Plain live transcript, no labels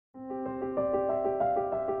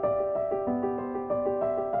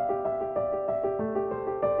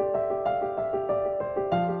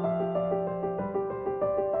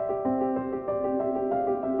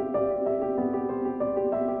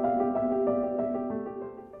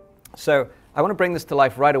So I want to bring this to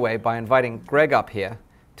life right away by inviting Greg up here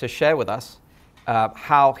to share with us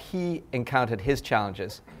how he encountered his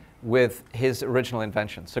challenges with his original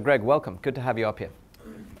invention. So Greg, welcome. Good to have you up here.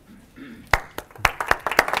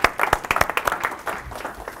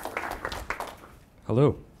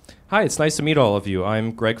 Hello. Hi, it's nice to meet all of you.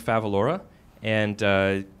 I'm Greg Favalora, and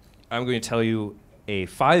I'm going to tell you a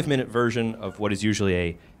 5-minute version of what is usually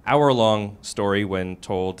a hour-long story when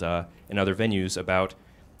told in other venues about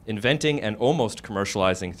inventing and almost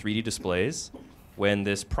commercializing 3D displays when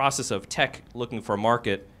this process of tech looking for a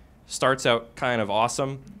market starts out kind of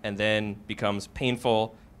awesome and then becomes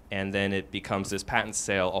painful, and then it becomes this patent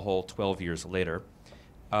sale a whole 12 years later.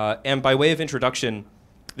 And by way of introduction,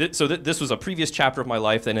 this was a previous chapter of my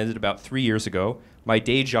life that ended about 3 years ago. My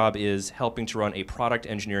day job is helping to run a product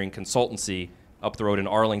engineering consultancy up the road in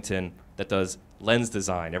Arlington that does lens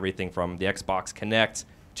design, everything from the Xbox Kinect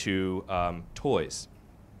to toys.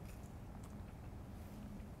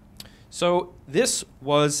 So this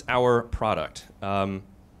was our product. The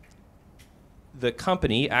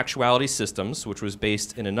company, Actuality Systems, which was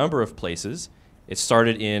based in a number of places. It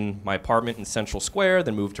started in my apartment in Central Square,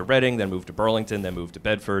 then moved to Reading, then moved to Burlington, then moved to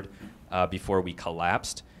Bedford before we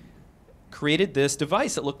collapsed. Created this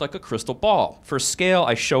device that looked like a crystal ball. For scale,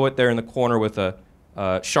 I show it there in the corner with a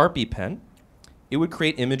Sharpie pen. It would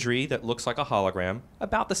create imagery that looks like a hologram,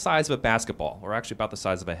 about the size of a basketball, or actually about the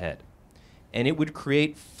size of a head. And it would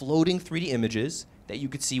create floating 3D images that you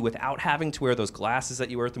could see without having to wear those glasses that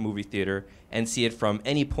you wear at the movie theater and see it from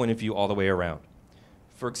any point of view all the way around.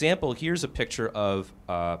 For example, here's a picture of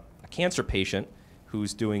a cancer patient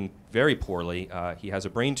who's doing very poorly. He has a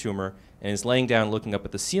brain tumor and is laying down looking up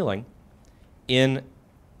at the ceiling.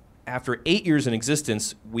 After 8 years in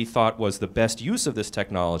existence, we thought was the best use of this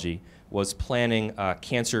technology was planning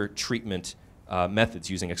cancer treatment methods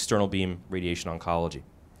using external beam radiation oncology.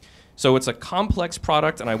 So it's a complex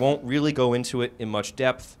product, and I won't really go into it in much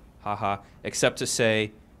depth, except to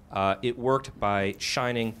say it worked by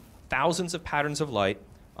shining thousands of patterns of light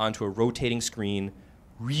onto a rotating screen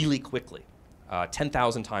really quickly,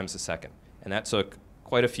 10,000 times a second. And that took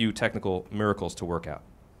quite a few technical miracles to work out.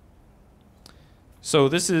 So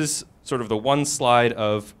this is sort of the one slide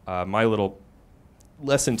of my little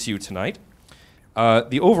lesson to you tonight.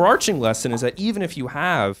 The overarching lesson is that even if you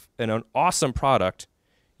have an awesome product,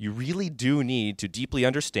 you really do need to deeply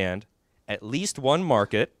understand at least one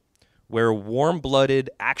market where warm-blooded,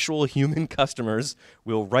 actual human customers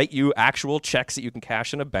will write you actual checks that you can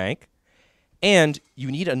cash in a bank. And you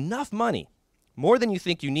need enough money, more than you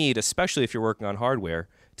think you need, especially if you're working on hardware,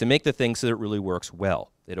 to make the thing so that it really works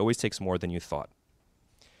well. It always takes more than you thought.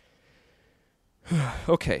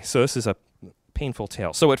 Okay, so this is a painful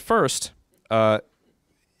tale. So at first,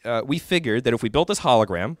 we figured that if we built this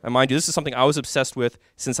hologram, and mind you, this is something I was obsessed with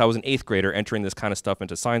since I was an 8th grader entering this kind of stuff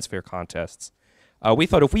into science fair contests. We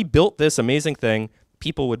thought if we built this amazing thing,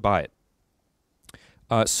 people would buy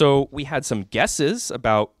it. So we had some guesses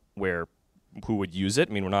about who would use it.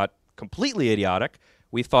 I mean, we're not completely idiotic.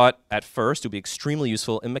 We thought at first it would be extremely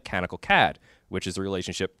useful in mechanical CAD, which is the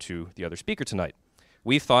relationship to the other speaker tonight.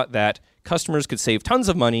 We thought that customers could save tons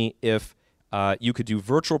of money if you could do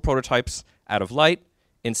virtual prototypes out of light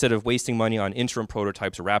instead of wasting money on interim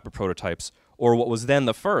prototypes or rapid prototypes, or what was then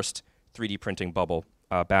the first 3D printing bubble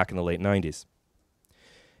back in the late 90s.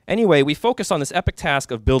 Anyway, we focused on this epic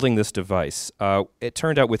task of building this device. It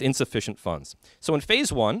turned out with insufficient funds. So in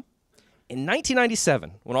phase 1, in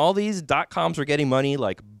 1997, when all these dot-coms were getting money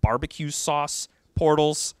like barbecue sauce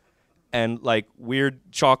portals and like weird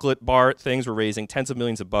chocolate bar things were raising tens of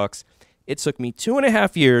millions of bucks, it took me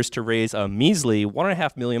 2.5 years to raise a measly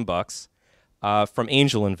 $1.5 million from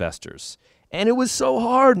angel investors. And it was so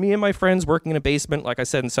hard. Me and my friends working in a basement, like I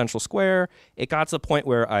said, in Central Square. It got to the point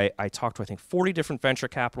where I talked to, I think, 40 different venture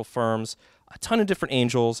capital firms, a ton of different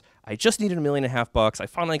angels. I just needed $1.5 million. I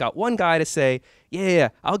finally got one guy to say, yeah,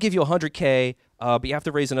 I'll give you $100K, but you have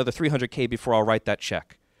to raise another $300K before I'll write that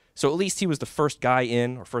check. So at least he was the first guy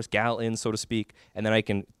in, or first gal in, so to speak, and then I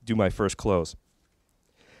can do my first close.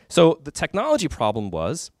 So the technology problem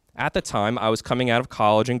was, at the time, I was coming out of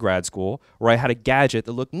college and grad school where I had a gadget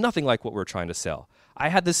that looked nothing like what we were trying to sell. I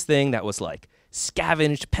had this thing that was like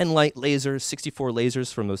scavenged penlight lasers, 64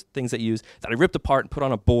 lasers from those things that you use, that I ripped apart and put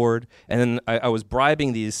on a board. And then I was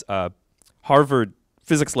bribing these Harvard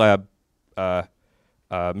physics lab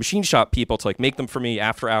machine shop people to like make them for me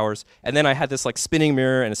after hours. And then I had this like spinning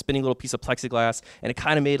mirror and a spinning little piece of plexiglass, and it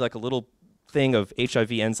kind of made like a little thing of HIV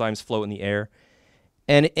enzymes float in the air.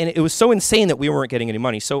 And it was so insane that we weren't getting any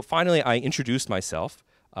money. So finally, I introduced myself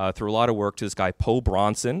through a lot of work to this guy, Poe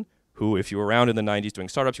Bronson, who, if you were around in the 90s doing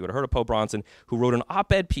startups, you would have heard of Po Bronson, who wrote an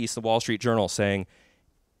op-ed piece in the Wall Street Journal saying,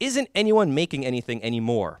 isn't anyone making anything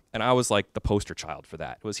anymore? And I was like the poster child for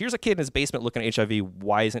that. It was, here's a kid in his basement looking at HIV.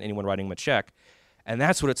 Why isn't anyone writing him a check? And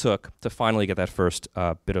that's what it took to finally get that first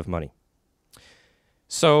bit of money.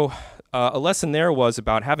 So a lesson there was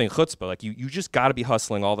about having chutzpah. Like you just got to be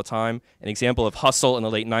hustling all the time. An example of hustle in the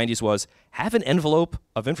late 90s was have an envelope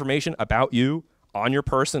of information about you on your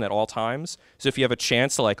person at all times. So if you have a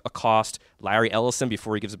chance to like accost Larry Ellison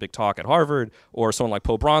before he gives a big talk at Harvard, or someone like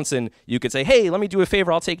Po Bronson, you could say, hey, let me do a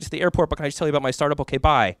favor. I'll take you to the airport, but can I just tell you about my startup? Okay,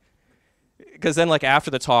 bye. Because then like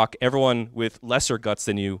after the talk, everyone with lesser guts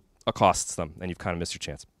than you accosts them, and you've kind of missed your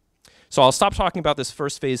chance. So I'll stop talking about this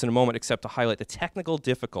first phase in a moment, except to highlight the technical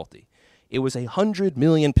difficulty. It was a 100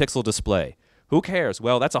 million pixel display. Who cares?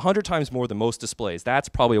 Well, that's 100 times more than most displays. That's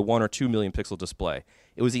probably a 1 or 2 million pixel display.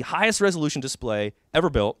 It was the highest resolution display ever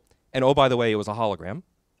built. And oh, by the way, it was a hologram.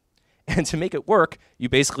 And to make it work, you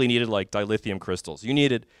basically needed like dilithium crystals. You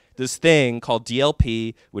needed this thing called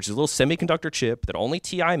DLP, which is a little semiconductor chip that only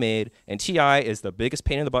TI made. And TI is the biggest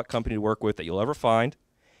pain in the butt company to work with that you'll ever find.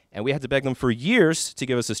 And we had to beg them for years to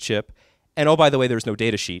give us this chip. And oh, by the way, there's no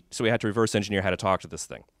data sheet. So we had to reverse engineer how to talk to this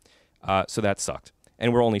thing. So that sucked.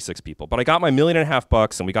 And we're only 6 people. But I got my $1.5 million,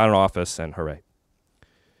 and we got an office, and hooray.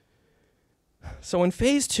 So in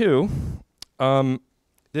phase 2,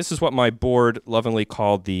 this is what my board lovingly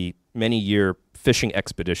called the many-year fishing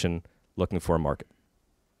expedition looking for a market.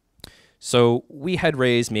 So we had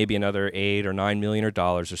raised maybe another $8 or $9 million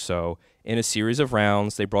or so in a series of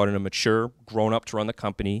rounds. They brought in a mature grown-up to run the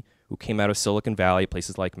company who came out of Silicon Valley,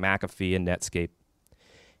 places like McAfee and Netscape.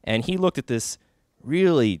 And he looked at this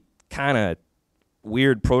really kind of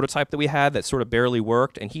weird prototype that we had that sort of barely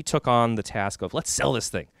worked, and he took on the task of, let's sell this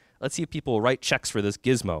thing. Let's see if people will write checks for this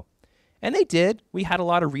gizmo. And they did. We had a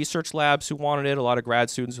lot of research labs who wanted it, a lot of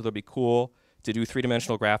grad students who thought it would be cool to do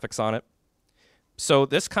three-dimensional graphics on it. So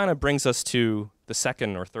this kind of brings us to the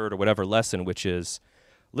second or third or whatever lesson, which is,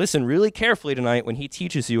 listen really carefully tonight when he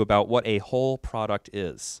teaches you about what a whole product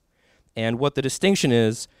is and what the distinction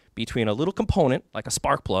is between a little component, like a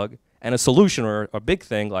spark plug, and a solution or a big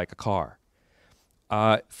thing like a car.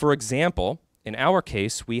 For example, in our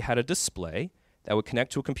case, we had a display that would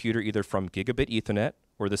connect to a computer either from gigabit Ethernet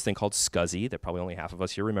or this thing called SCSI, that probably only half of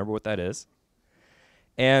us here remember what that is,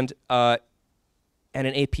 and an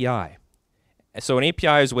API. So an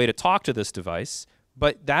API is a way to talk to this device,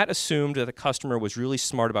 but that assumed that the customer was really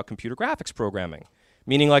smart about computer graphics programming,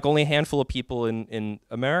 meaning like only a handful of people in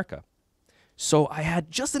America. So I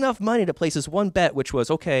had just enough money to place this one bet, which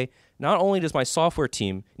was, okay, not only does my software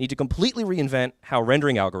team need to completely reinvent how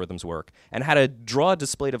rendering algorithms work and how to draw a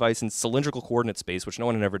display device in cylindrical coordinate space, which no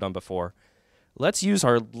one had ever done before, let's use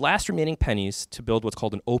our last remaining pennies to build what's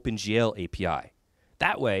called an OpenGL API.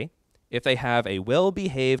 That way, if they have a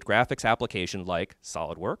well-behaved graphics application like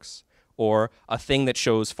SolidWorks or a thing that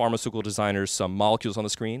shows pharmaceutical designers some molecules on the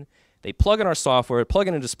screen, they plug in our software, plug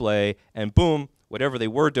in a display, and boom, whatever they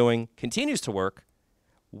were doing continues to work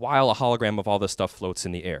while a hologram of all this stuff floats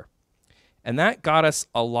in the air. And that got us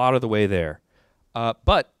a lot of the way there.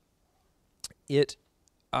 But it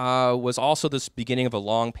was also this beginning of a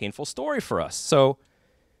long, painful story for us. So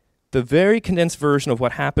the very condensed version of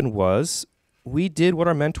what happened was we did what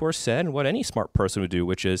our mentor said and what any smart person would do,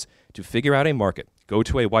 which is to figure out a market, go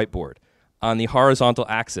to a whiteboard. On the horizontal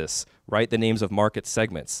axis, write the names of market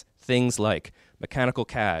segments, things like mechanical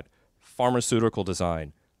CAD, pharmaceutical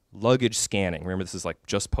design, luggage scanning. Remember, this is like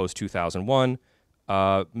just post-2001.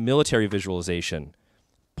 Military visualization.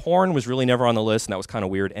 Porn was really never on the list, and that was kind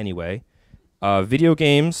of weird anyway. Video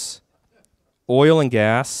games, oil and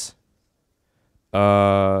gas,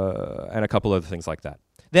 and a couple other things like that.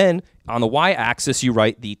 Then, on the y-axis, you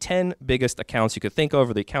write the 10 biggest accounts you could think of,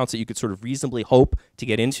 or the accounts that you could sort of reasonably hope to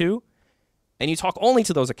get into. And you talk only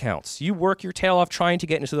to those accounts. You work your tail off trying to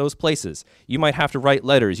get into those places. You might have to write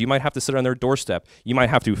letters. You might have to sit on their doorstep. You might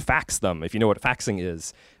have to fax them, if you know what faxing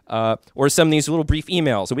is. Or send these little brief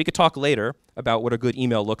emails. And we could talk later about what a good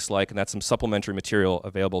email looks like, and that's some supplementary material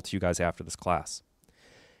available to you guys after this class.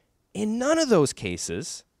 In none of those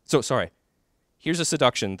cases, here's a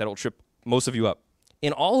seduction that'll trip most of you up.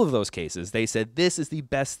 In all of those cases, they said, this is the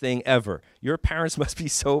best thing ever. Your parents must be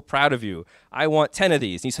so proud of you. I want 10 of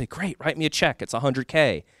these. And you say, great, write me a check. It's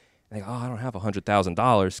 $100K. And they go, oh, I don't have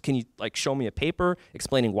 $100,000. Can you like show me a paper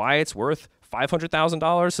explaining why it's worth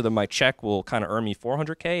 $500,000 so that my check will kind of earn me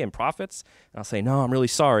 $400K in profits? And I'll say, no, I'm really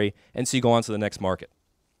sorry. And so you go on to the next market.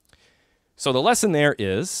 So the lesson there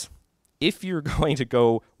is, if you're going to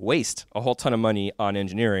go waste a whole ton of money on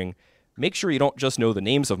engineering, make sure you don't just know the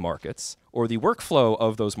names of markets or the workflow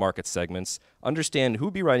of those market segments, understand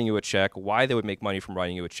who'd be writing you a check, why they would make money from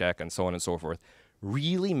writing you a check, and so on and so forth.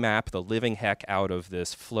 Really map the living heck out of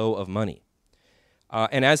this flow of money.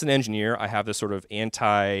 And as an engineer, I have this sort of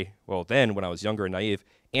then when I was younger and naive,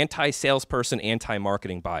 anti-salesperson,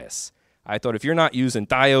 anti-marketing bias. I thought if you're not using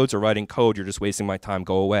diodes or writing code, you're just wasting my time,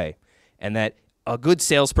 go away. And that a good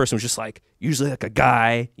salesperson was just like, usually like a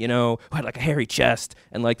guy, you know, who had like a hairy chest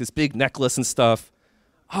and like this big necklace and stuff.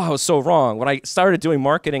 Oh, I was so wrong. When I started doing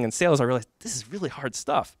marketing and sales, I realized this is really hard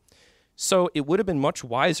stuff. So it would have been much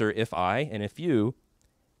wiser if I, and if you,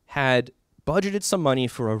 had budgeted some money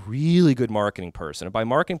for a really good marketing person. And by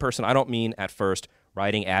marketing person, I don't mean at first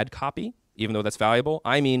writing ad copy, even though that's valuable.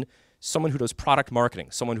 I mean someone who does product marketing,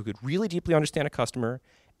 someone who could really deeply understand a customer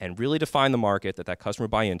and really define the market that customer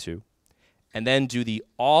buy into, and then do the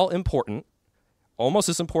all-important, almost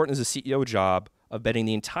as important as a CEO job, of betting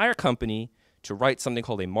the entire company to write something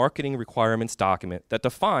called a marketing requirements document that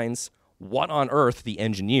defines what on earth the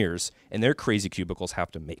engineers and their crazy cubicles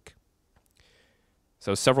have to make.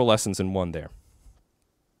 So several lessons in one there.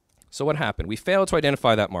 So what happened? We failed to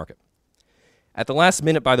identify that market. At the last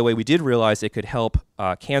minute, by the way, we did realize it could help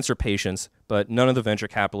cancer patients, but none of the venture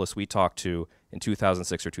capitalists we talked to in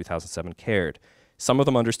 2006 or 2007 cared. Some of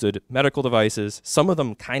them understood medical devices. Some of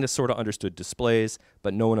them kind of sort of understood displays,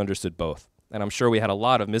 but no one understood both. And I'm sure we had a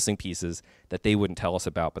lot of missing pieces that they wouldn't tell us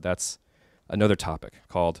about, but that's another topic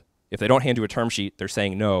called, if they don't hand you a term sheet, they're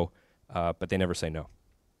saying no, but they never say no.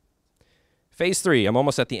 Phase 3, I'm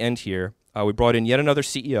almost at the end here. We brought in yet another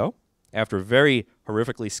CEO after a very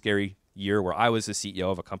horrifically scary year where I was the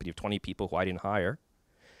CEO of a company of 20 people who I didn't hire.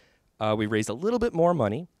 We raised a little bit more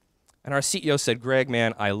money, and our CEO said, Greg,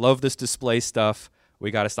 man, I love this display stuff.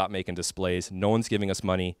 We got to stop making displays. No one's giving us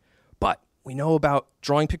money, but we know about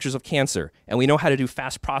drawing pictures of cancer, and we know how to do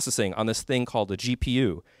fast processing on this thing called a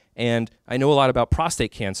GPU, and I know a lot about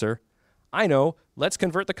prostate cancer. I know, let's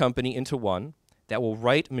convert the company into one that will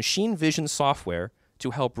write machine vision software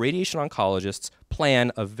to help radiation oncologists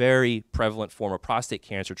plan a very prevalent form of prostate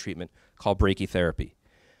cancer treatment called brachytherapy.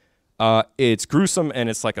 It's gruesome and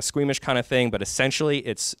it's like a squeamish kind of thing, but essentially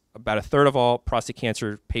it's about a third of all prostate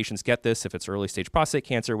cancer patients get this if it's early stage prostate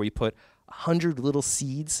cancer, where you put 100 little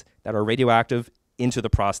seeds that are radioactive into the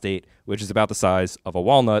prostate, which is about the size of a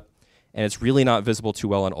walnut, and it's really not visible too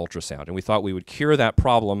well on ultrasound. And we thought we would cure that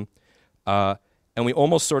problem, and we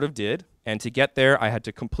almost sort of did. And to get there, I had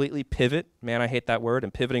to completely pivot. Man, I hate that word.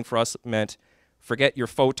 And pivoting for us meant forget your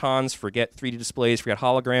photons, forget 3D displays, forget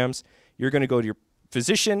holograms. You're going to go to your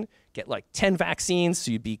physician, get like 10 vaccines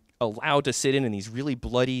so you'd be allowed to sit in these really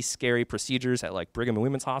bloody, scary procedures at like Brigham and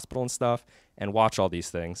Women's Hospital and stuff and watch all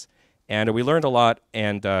these things. And we learned a lot,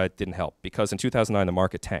 and it didn't help because in 2009, the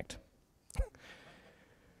market tanked.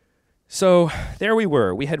 So there we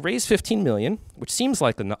were. We had raised $15 million, which seems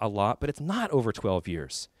like a lot, but it's not over 12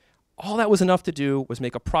 years. All that was enough to do was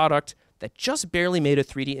make a product that just barely made a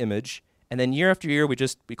 3D image, and then year after year, we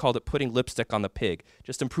called it putting lipstick on the pig.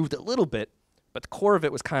 Just improved it a little bit, but the core of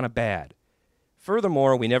it was kind of bad.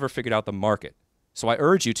 Furthermore, we never figured out the market. So I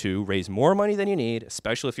urge you to raise more money than you need,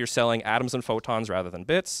 especially if you're selling atoms and photons rather than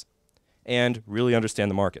bits, and really understand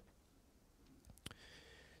the market.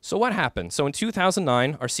 So what happened? So in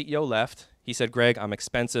 2009, our CEO left. He said, Greg, I'm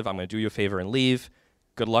expensive. I'm going to do you a favor and leave.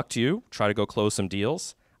 Good luck to you. Try to go close some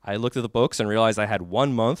deals. I looked at the books and realized I had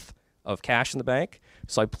 1 month of cash in the bank.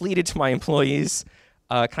 So I pleaded to my employees,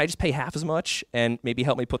 can I just pay half as much and maybe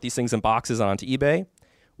help me put these things in boxes onto eBay?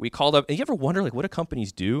 We called up, and you ever wonder like what do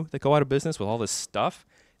companies do that go out of business with all this stuff?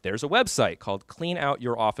 There's a website called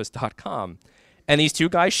cleanoutyouroffice.com. And these two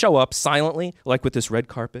guys show up silently, like with this red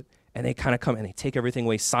carpet, and they kind of come and they take everything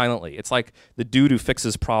away silently. It's like the dude who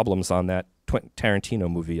fixes problems on that Tarantino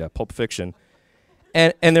movie, Pulp Fiction.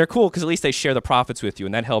 And they're cool because at least they share the profits with you,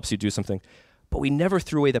 and that helps you do something. But we never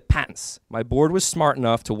threw away the patents. My board was smart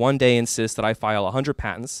enough to one day insist that I file 100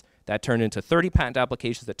 patents. That turned into 30 patent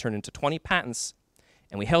applications that turned into 20 patents,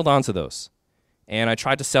 and we held on to those. And I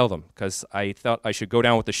tried to sell them because I thought I should go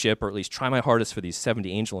down with the ship or at least try my hardest for these 70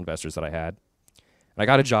 angel investors that I had. And I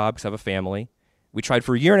got a job because I have a family. We tried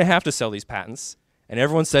for 1.5 years to sell these patents, and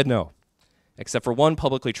everyone said no, except for one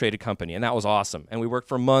publicly traded company, and that was awesome. And we worked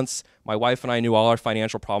for months. My wife and I knew all our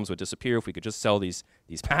financial problems would disappear if we could just sell these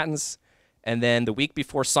patents. And then the week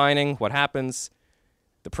before signing, what happens?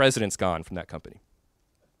 The president's gone from that company.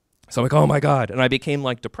 So I'm like, oh my God. And I became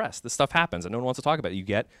like depressed. This stuff happens and no one wants to talk about it. You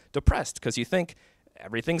get depressed because you think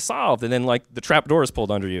everything's solved, and then like the trap door is pulled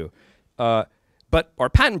under you. But our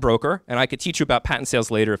patent broker, and I could teach you about patent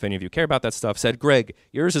sales later if any of you care about that stuff, said, Greg,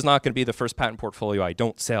 yours is not going to be the first patent portfolio I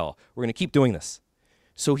don't sell. We're going to keep doing this.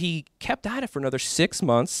 So he kept at it for another 6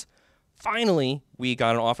 months. Finally, we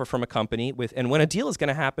got an offer from a company and when a deal is going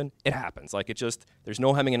to happen, it happens. Like there's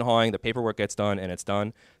no hemming and hawing. The paperwork gets done and it's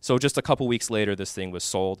done. So just a couple weeks later, this thing was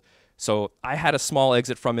sold. So I had a small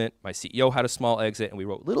exit from it. My CEO had a small exit, and we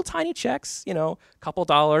wrote little tiny checks, a couple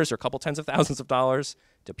dollars or a couple tens of thousands of dollars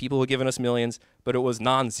to people who had given us millions, but it was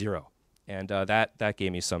non-zero. And that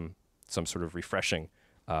gave me some sort of refreshing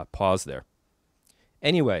pause there.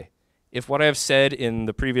 Anyway, if what I have said in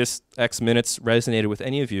the previous X minutes resonated with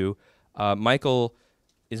any of you, Michael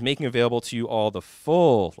is making available to you all the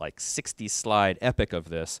full 60-slide epic of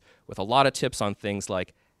this with a lot of tips on things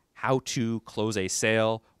like how to close a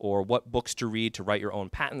sale or what books to read to write your own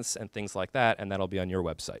patents and things like that, and that'll be on your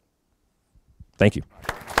website. Thank you.